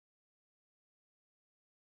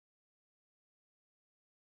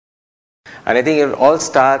And I think it all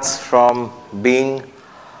starts from being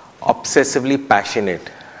obsessively passionate.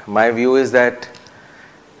 My view is that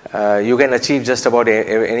you can achieve just about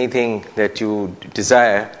anything that you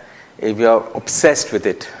desire if you are obsessed with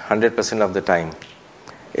it 100% of the time.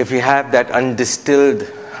 If you have that undistilled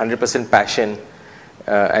 100% passion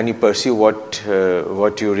and you pursue what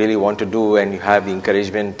you really want to do, and you have the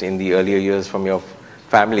encouragement in the earlier years from your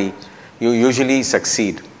family, you usually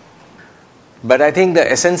succeed. But I think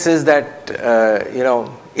the essence is that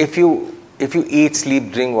if you eat,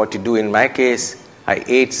 sleep, drink what you do. In my case, I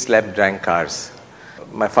ate, slept, drank cars.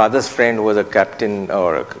 My father's friend was a captain,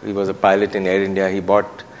 or he was a pilot in Air India. He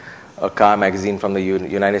bought a car magazine from the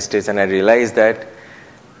United States, and I realized that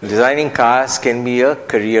designing cars can be a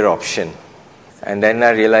career option. And then I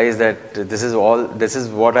realized that this is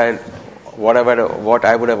what I would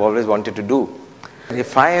have always wanted to do.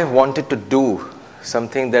 If I wanted to do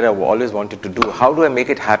something that I've always wanted to do, how do I make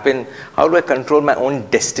it happen? How do I control my own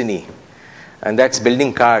destiny? And that's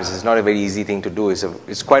building cars. It's not a very easy thing to do.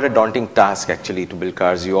 It's quite a daunting task, actually, to build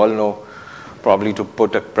cars. You all know, probably to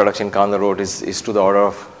put a production car on the road is to the order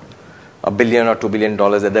of $1 billion or $2 billion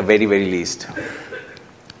at the very, very least.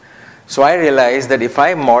 So I realized that if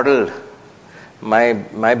I model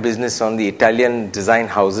my business on the Italian design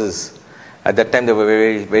houses, at that time they were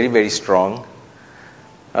very, very, very strong,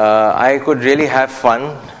 I could really have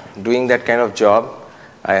fun doing that kind of job.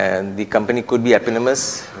 The company could be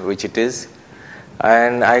eponymous, which it is,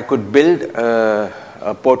 and I could build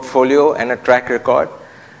a portfolio and a track record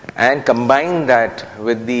and combine that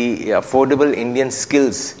with the affordable Indian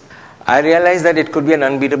skills. I realized that it could be an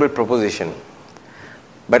unbeatable proposition.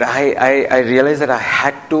 But I realized that I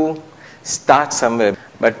had to start somewhere.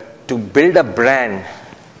 But to build a brand,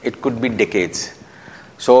 it could be decades.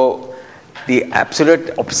 So the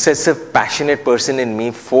absolute obsessive, passionate person in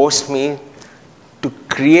me forced me to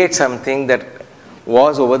create something that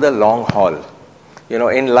was over the long haul.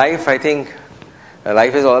 In life, I think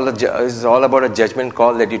life is all about a judgment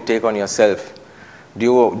call that you take on yourself. Do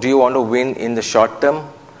you want to win in the short term,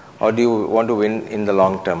 or do you want to win in the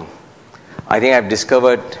long term? I think I've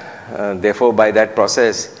discovered, therefore, by that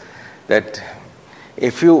process, that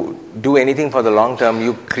if you do anything for the long term,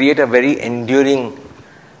 you create a very enduring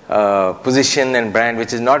position and brand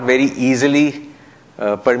which is not very easily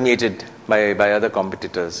permeated by other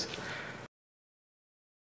competitors.